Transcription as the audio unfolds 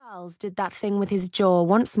Charles did that thing with his jaw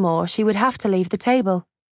once more, she would have to leave the table.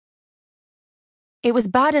 It was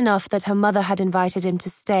bad enough that her mother had invited him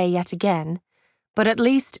to stay yet again, but at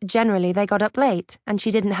least generally they got up late and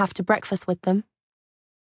she didn't have to breakfast with them.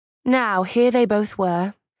 Now here they both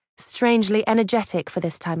were, strangely energetic for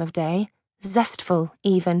this time of day, zestful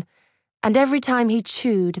even, and every time he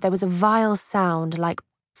chewed there was a vile sound like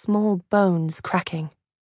small bones cracking.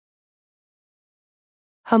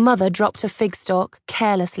 Her mother dropped a fig stalk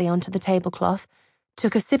carelessly onto the tablecloth,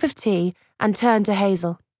 took a sip of tea, and turned to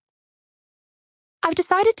Hazel. "I've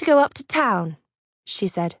decided to go up to town," she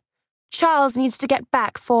said. "Charles needs to get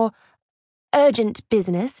back for urgent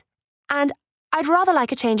business, and I'd rather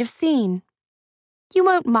like a change of scene. You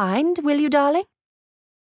won't mind, will you, darling?"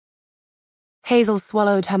 Hazel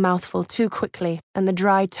swallowed her mouthful too quickly, and the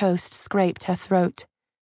dry toast scraped her throat.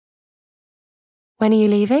 "When are you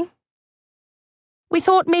leaving?" "We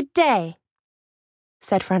thought midday,"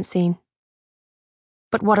 said Francine.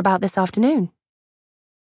 "But what about this afternoon?"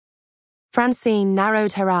 Francine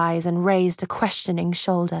narrowed her eyes and raised a questioning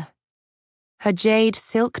shoulder. Her jade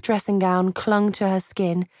silk dressing gown clung to her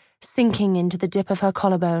skin, sinking into the dip of her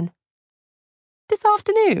collarbone. "This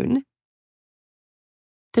afternoon?"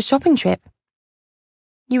 "The shopping trip.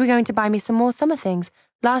 You were going to buy me some more summer things.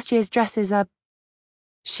 Last year's dresses are—"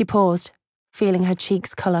 She paused, feeling her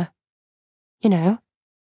cheeks colour. "You know."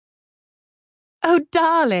 "Oh,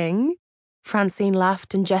 darling!" Francine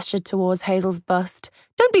laughed and gestured towards Hazel's bust.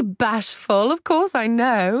 "Don't be bashful, of course I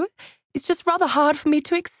know. It's just rather hard for me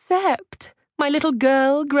to accept. My little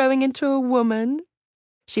girl growing into a woman."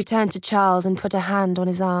 She turned to Charles and put a hand on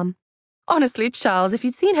his arm. "Honestly, Charles, if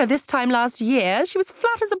you'd seen her this time last year, she was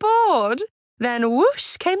flat as a board. Then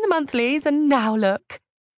whoosh came the monthlies, and now look."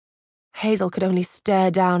 Hazel could only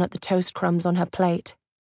stare down at the toast crumbs on her plate.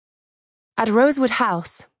 At Rosewood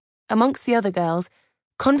House, amongst the other girls,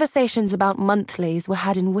 conversations about monthlies were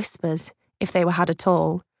had in whispers, if they were had at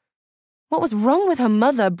all. What was wrong with her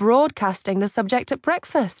mother broadcasting the subject at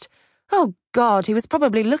breakfast? Oh God, he was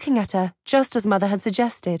probably looking at her, just as Mother had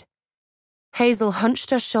suggested. Hazel hunched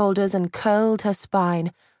her shoulders and curled her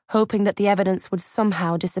spine, hoping that the evidence would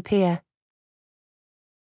somehow disappear.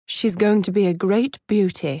 "She's going to be a great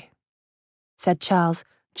beauty," said Charles,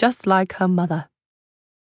 "just like her mother."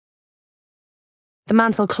 The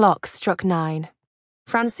mantel clock struck 9.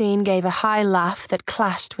 Francine gave a high laugh that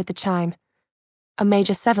clashed with the chime. A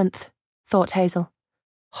major 7th, thought Hazel.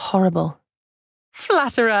 Horrible.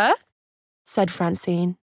 "Flatterer," said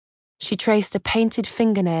Francine. She traced a painted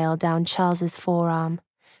fingernail down Charles's forearm.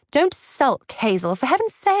 "Don't sulk, Hazel, for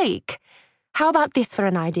heaven's sake. How about this for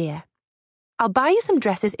an idea? I'll buy you some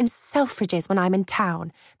dresses in Selfridges when I'm in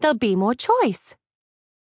town. There'll be more choice."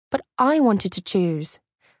 "But I wanted to choose."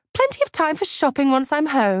 "Plenty of time for shopping once I'm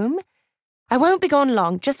home. I won't be gone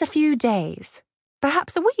long, just a few days.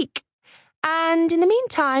 Perhaps a week. And in the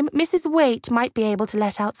meantime, Mrs. Waite might be able to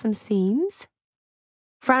let out some seams."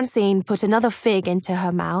 Francine put another fig into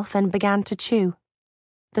her mouth and began to chew.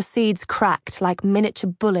 The seeds cracked like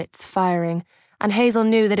miniature bullets firing, and Hazel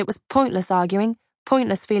knew that it was pointless arguing,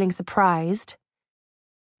 pointless feeling surprised.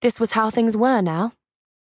 This was how things were now.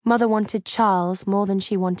 Mother wanted Charles more than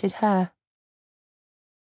she wanted her.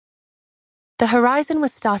 The horizon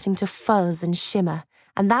was starting to fuzz and shimmer,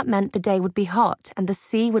 and that meant the day would be hot and the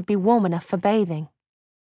sea would be warm enough for bathing.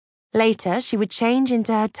 Later, she would change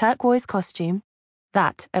into her turquoise costume,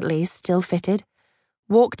 that, at least, still fitted,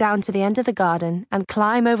 walk down to the end of the garden and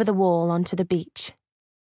climb over the wall onto the beach.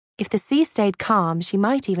 If the sea stayed calm, she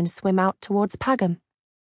might even swim out towards Pagham.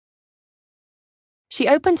 She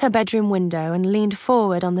opened her bedroom window and leaned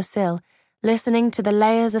forward on the sill, listening to the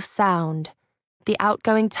layers of sound, the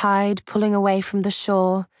outgoing tide pulling away from the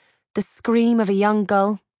shore, the scream of a young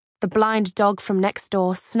gull, the blind dog from next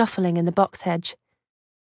door snuffling in the box hedge.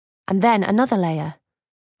 And then another layer,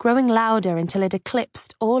 growing louder until it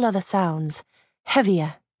eclipsed all other sounds,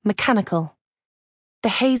 heavier, mechanical, the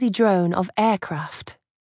hazy drone of aircraft.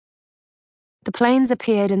 The planes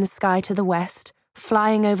appeared in the sky to the west,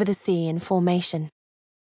 flying over the sea in formation.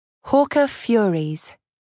 Hawker Furies.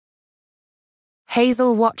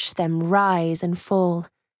 Hazel watched them rise and fall,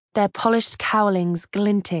 their polished cowlings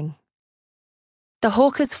glinting. The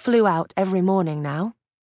Hawkers flew out every morning now.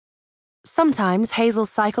 Sometimes Hazel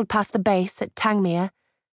cycled past the base at Tangmere,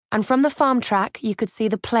 and from the farm track you could see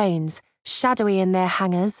the planes, shadowy in their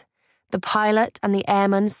hangars, the pilot and the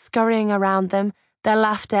airman scurrying around them, their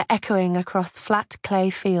laughter echoing across flat clay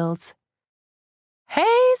fields.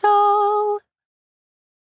 "Hazel!"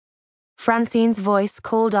 Francine's voice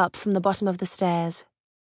called up from the bottom of the stairs.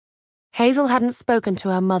 Hazel hadn't spoken to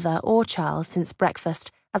her mother or Charles since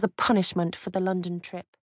breakfast as a punishment for the London trip.